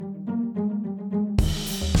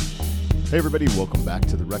Hey everybody, welcome back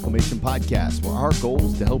to the Reclamation Podcast, where our goal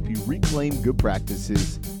is to help you reclaim good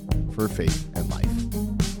practices for faith and life.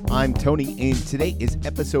 I'm Tony, and today is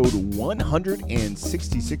episode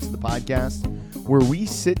 166 of the podcast, where we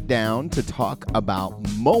sit down to talk about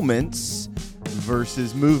moments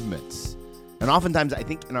versus movements. And oftentimes, I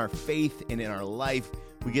think in our faith and in our life,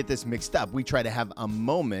 we get this mixed up. We try to have a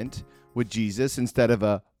moment with Jesus instead of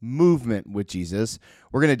a movement with Jesus.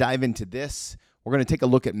 We're going to dive into this. We're going to take a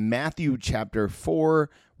look at Matthew chapter 4.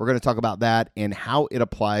 We're going to talk about that and how it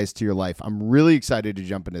applies to your life. I'm really excited to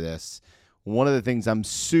jump into this. One of the things I'm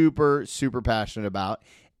super passionate about.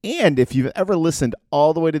 And if you've ever listened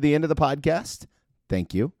all the way to the end of the podcast,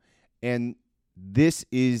 thank you. And this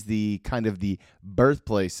is the kind of the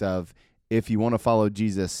birthplace of, if you want to follow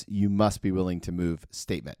Jesus, you must be willing to move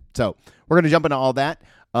statement. So we're going to jump into all that.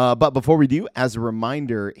 But before we do, as a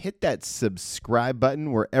reminder, hit that subscribe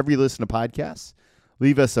button wherever you listen to podcasts.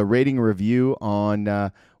 Leave us a rating and review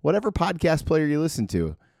on whatever podcast player you listen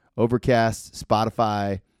to. Overcast,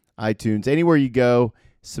 Spotify, iTunes, anywhere you go,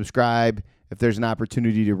 subscribe. If there's an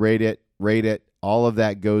opportunity to rate it. All of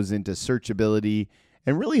that goes into searchability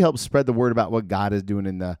and really helps spread the word about what God is doing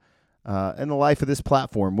in the life of this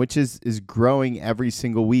platform, which is growing every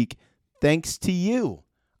single week thanks to you.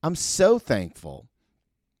 I'm so thankful.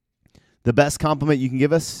 The best compliment you can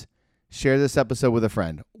give us, share this episode with a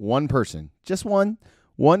friend. One person, just one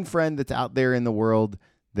friend that's out there in the world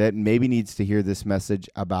that maybe needs to hear this message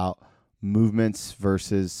about movements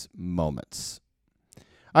versus moments.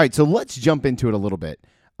 All right, so let's jump into it a little bit.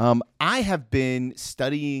 I have been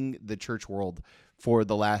studying the church world for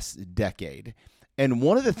the last decade. And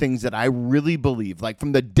one of the things that I really believe, like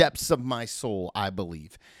from the depths of my soul, I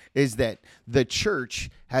believe, is that the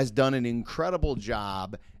church has done an incredible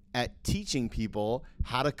job at teaching people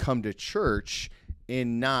how to come to church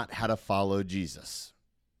and not how to follow Jesus.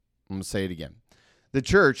 I'm going to say it again. The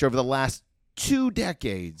church over the last 2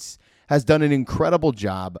 decades has done an incredible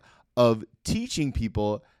job of teaching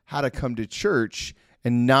people how to come to church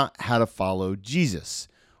and not how to follow Jesus.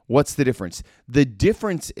 What's the difference? The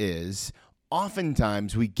difference is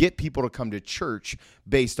oftentimes we get people to come to church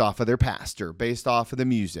based off of their pastor, based off of the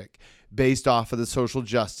music, based off of the social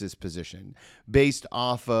justice position, based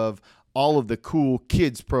off of all of the cool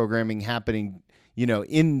kids programming happening,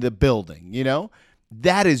 in the building,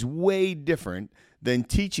 That is way different than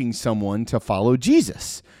teaching someone to follow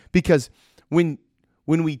Jesus. Because when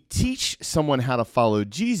we teach someone how to follow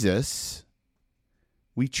Jesus,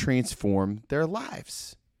 we transform their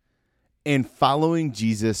lives. And following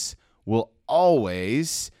Jesus will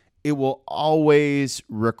always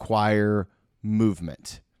require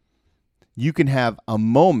movement. You can have a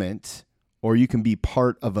moment or you can be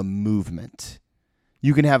part of a movement.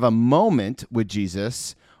 You can have a moment with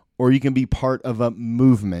Jesus or you can be part of a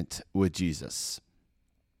movement with Jesus.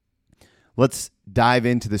 Let's dive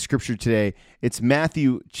into the scripture today. It's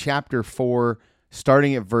Matthew chapter 4,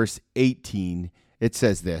 starting at verse 18. It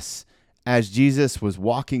says this: As Jesus was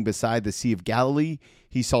walking beside the Sea of Galilee,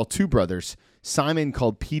 he saw 2 brothers, Simon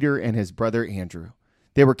called Peter and his brother Andrew.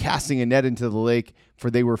 They were casting a net into the lake, for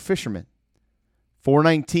they were fishermen.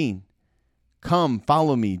 4:19, Come,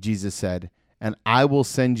 follow me, Jesus said, and I will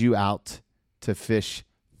send you out to fish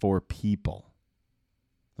for people.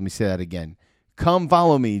 Let me say that again. Come,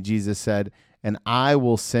 follow me, Jesus said, and I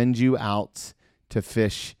will send you out to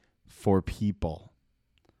fish for people.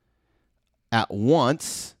 At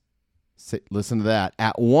once, listen to that,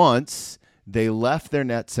 at once they left their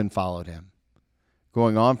nets and followed him.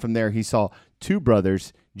 Going on from there, he saw 2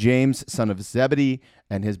 brothers, James, son of Zebedee,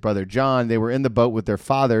 and his brother John. They were in the boat with their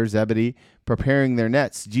father, Zebedee, preparing their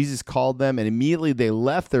nets. Jesus called them, and immediately they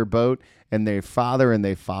left their boat and their father, and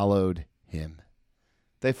they followed him.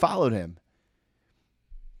 They followed him.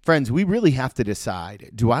 Friends, we really have to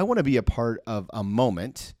decide, do I want to be a part of a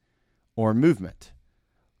moment or movement?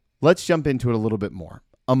 Let's jump into it a little bit more.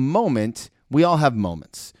 A moment, we all have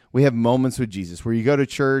moments. We have moments with Jesus where you go to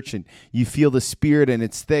church and you feel the Spirit and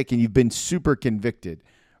it's thick and you've been super convicted,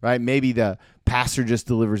 right? Maybe the pastor just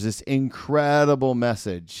delivers this incredible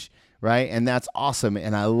message, right? And that's awesome.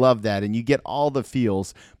 And I love that. And you get all the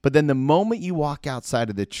feels. But then the moment you walk outside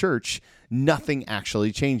of the church, nothing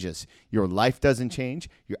actually changes. Your life doesn't change.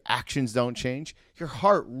 Your actions don't change. Your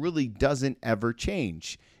heart really doesn't ever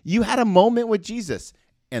change. You had a moment with Jesus.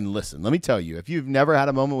 And listen, let me tell you, if you've never had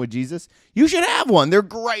a moment with Jesus, you should have one. They're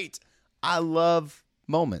great. I love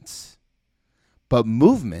moments. But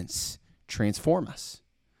movements transform us.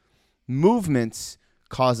 Movements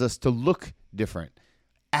cause us to look different,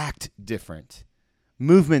 act different.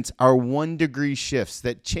 Movements are 1-degree shifts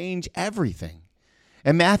that change everything.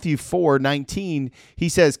 In Matthew 4:19, he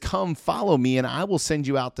says, "Come, follow me, and I will send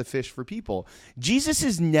you out to fish for people." Jesus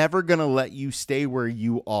is never going to let you stay where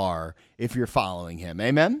you are if you're following him.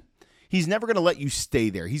 Amen? He's never going to let you stay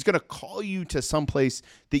there. He's going to call you to someplace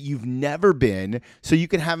that you've never been so you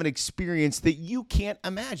can have an experience that you can't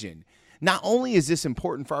imagine. Not only is this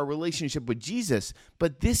important for our relationship with Jesus,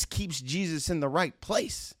 but this keeps Jesus in the right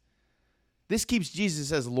place. This keeps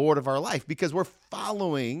Jesus as Lord of our life because we're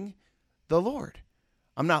following the Lord.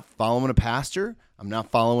 I'm not following a pastor. I'm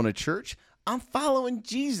not following a church. I'm following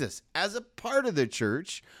Jesus as a part of the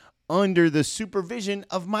church under the supervision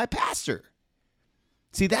of my pastor.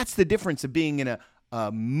 See, that's the difference of being in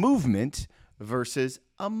a movement versus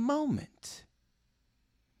a moment.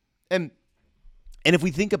 And if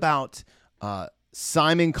we think about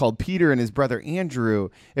Simon called Peter and his brother Andrew,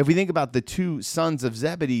 if we think about the two sons of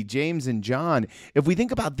Zebedee, James and John, if we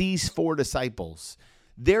think about these four disciples,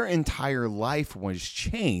 their entire life was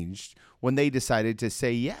changed when they decided to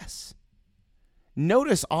say yes.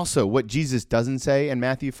 Notice also what Jesus doesn't say in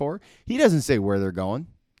Matthew 4. He doesn't say where they're going.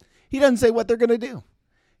 He doesn't say what they're going to do.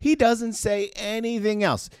 He doesn't say anything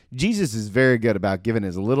else. Jesus is very good about giving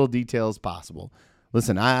as little detail as possible.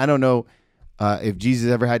 Listen, I don't know if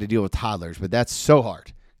Jesus ever had to deal with toddlers, but that's so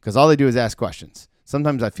hard because all they do is ask questions.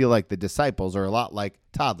 Sometimes I feel like the disciples are a lot like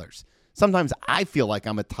toddlers. Sometimes I feel like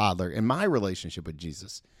I'm a toddler in my relationship with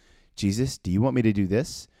Jesus. Jesus, do you want me to do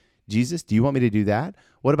this? Jesus, do you want me to do that?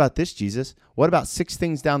 What about this, Jesus? What about 6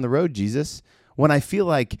 things down the road, Jesus? When I feel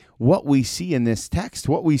like what we see in this text,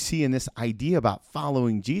 what we see in this idea about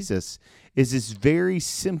following Jesus is this very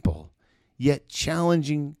simple yet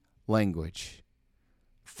challenging language.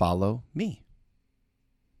 Follow me.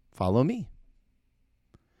 Follow me.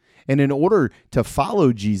 And in order to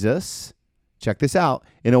follow Jesus, check this out.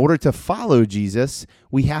 In order to follow Jesus,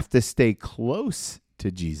 we have to stay close to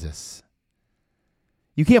Jesus.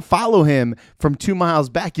 You can't follow him from 2 miles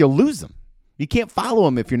back. You'll lose him. You can't follow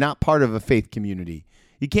him if you're not part of a faith community.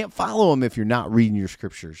 You can't follow him if you're not reading your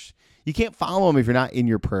scriptures. You can't follow him if you're not in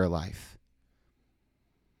your prayer life.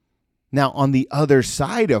 Now, on the other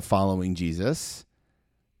side of following Jesus,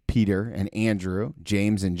 Peter and Andrew,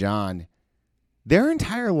 James and John, their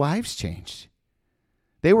entire lives changed.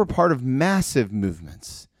 They were part of massive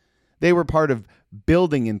movements. They were part of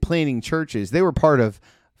building and planting churches. They were part of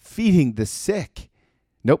feeding the sick.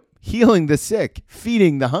 Healing the sick,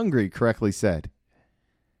 feeding the hungry, correctly said.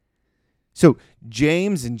 So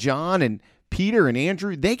James and John and Peter and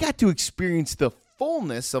Andrew, they got to experience the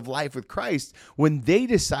fullness of life with Christ when they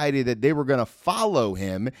decided that they were going to follow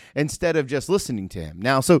him instead of just listening to him.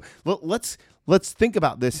 Now, so let's think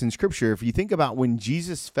about this in Scripture. If you think about when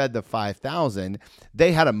Jesus fed the 5,000,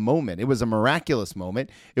 they had a moment. It was a miraculous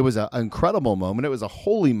moment. It was an incredible moment. It was a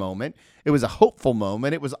holy moment. It was a hopeful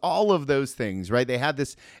moment. It was all of those things, right? They had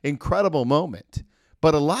this incredible moment.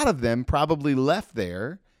 But a lot of them probably left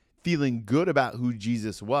there feeling good about who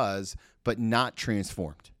Jesus was, but not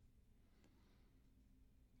transformed.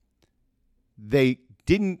 They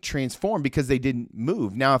didn't transform because they didn't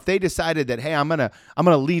move. Now, if they decided that, hey, I'm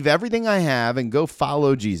gonna leave everything I have and go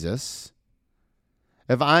follow Jesus,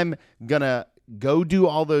 if I'm gonna go do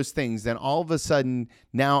all those things, then all of a sudden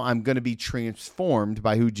now I'm gonna be transformed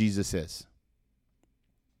by who Jesus is.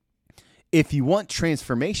 If you want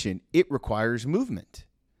transformation, it requires movement.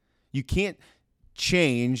 You can't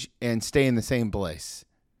change and stay in the same place.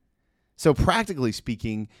 So practically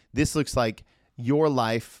speaking, this looks like your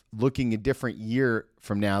life looking a different year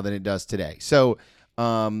from now than it does today. So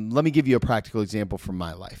let me give you a practical example from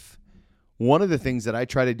my life. One of the things that I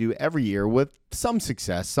try to do every year with some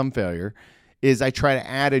success, some failure, is I try to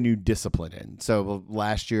add a new discipline in. So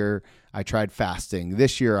last year I tried fasting.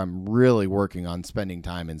 This year I'm really working on spending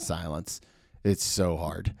time in silence. It's so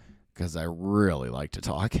hard because I really like to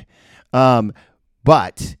talk.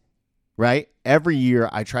 But right, every year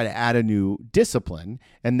I try to add a new discipline,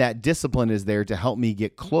 and that discipline is there to help me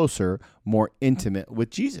get closer, more intimate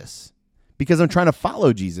with Jesus, because I'm trying to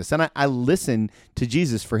follow Jesus, and I listen to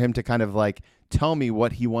Jesus for him to kind of like tell me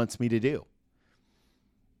what he wants me to do.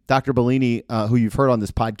 Dr. Bellini, who you've heard on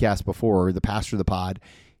this podcast before, the pastor of the pod,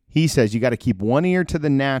 he says you got to keep one ear to the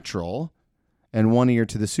natural and one ear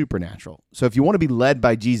to the supernatural. So if you want to be led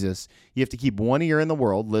by Jesus, you have to keep one ear in the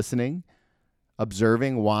world, listening,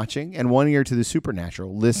 observing, watching, and one ear to the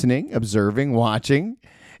supernatural, listening, observing, watching.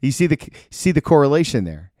 You see the correlation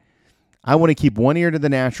there. I want to keep one ear to the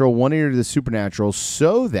natural, one ear to the supernatural,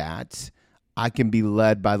 so that I can be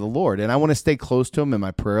led by the Lord. And I want to stay close to him in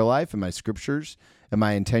my prayer life, in my scriptures, in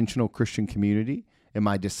my intentional Christian community, in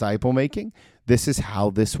my disciple making. This is how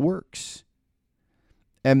this works.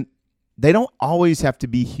 And they don't always have to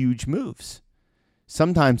be huge moves.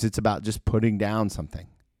 Sometimes it's about just putting down something,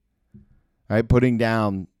 right? Putting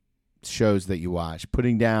down shows that you watch,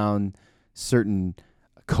 putting down certain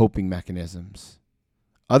coping mechanisms.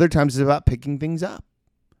 Other times it's about picking things up,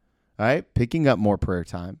 right? Picking up more prayer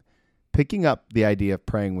time, picking up the idea of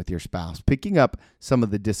praying with your spouse, picking up some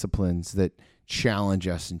of the disciplines that challenge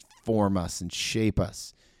us and form us and shape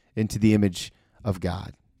us into the image of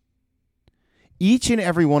God. Each and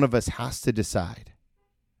every one of us has to decide.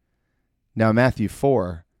 Now, Matthew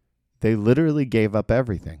 4, they literally gave up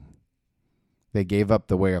everything. They gave up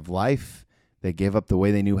the way of life. They gave up the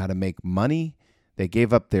way they knew how to make money. They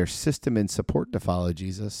gave up their system and support to follow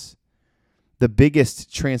Jesus. The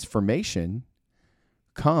biggest transformation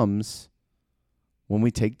comes when we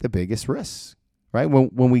take the biggest risks, right?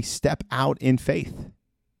 When we step out in faith.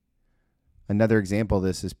 Another example of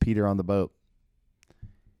this is Peter on the boat.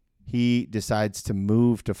 He decides to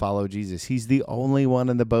move to follow Jesus. He's the only one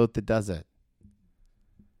in the boat that does it.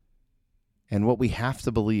 And what we have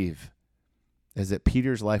to believe is that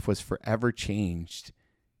Peter's life was forever changed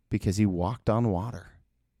because he walked on water.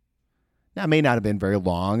 Now, it may not have been very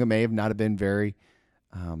long. It may have not have been very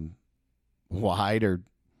wide or,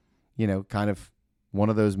 kind of one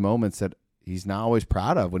of those moments that he's not always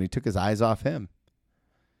proud of when he took his eyes off him.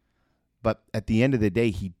 But at the end of the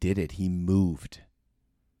day, he did it. He moved.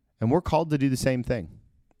 And we're called to do the same thing.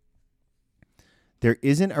 There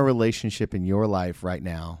isn't a relationship in your life right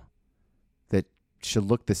now that should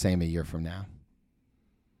look the same a year from now.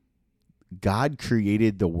 God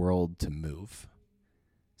created the world to move.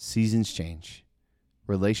 Seasons change.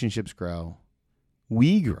 Relationships grow.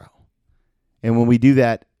 We grow. And when we do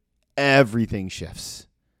that, everything shifts.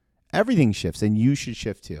 Everything shifts, and you should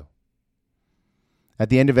shift too. At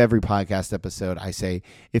the end of every podcast episode, I say,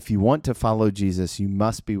 if you want to follow Jesus, you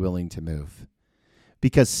must be willing to move.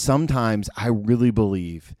 Because sometimes I really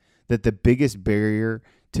believe that the biggest barrier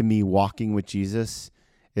to me walking with Jesus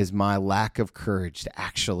is my lack of courage to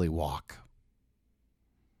actually walk.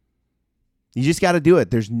 You just got to do it.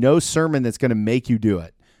 There's no sermon that's going to make you do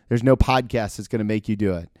it. There's no podcast that's going to make you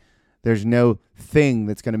do it. There's no thing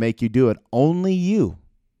that's going to make you do it. Only you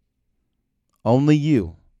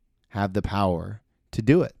have the power to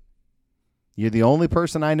do it. You're the only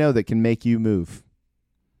person I know that can make you move.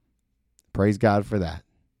 Praise God for that.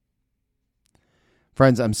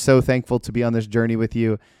 Friends, I'm so thankful to be on this journey with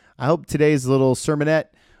you. I hope today's little sermonette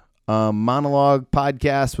monologue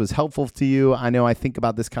podcast was helpful to you. I know I think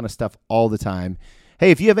about this kind of stuff all the time.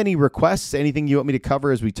 Hey, if you have any requests, anything you want me to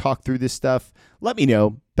cover as we talk through this stuff, let me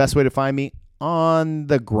know. Best way to find me on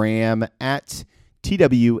the gram at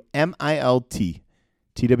TWMILT,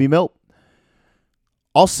 TWMILT.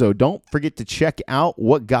 Also, don't forget to check out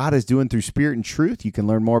what God is doing through Spirit and Truth. You can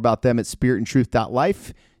learn more about them at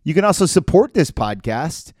spiritandtruth.life. You can also support this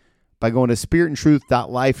podcast by going to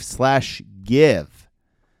spiritandtruth.life/give.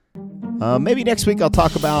 Maybe next week I'll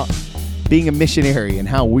talk about being a missionary and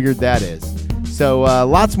how weird that is. So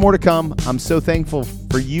lots more to come. I'm so thankful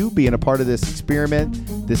for you being a part of this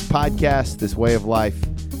experiment, this podcast, this way of life.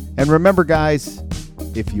 And remember, guys,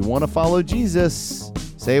 if you want to follow Jesus,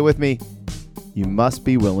 say it with me, you must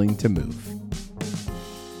be willing to move.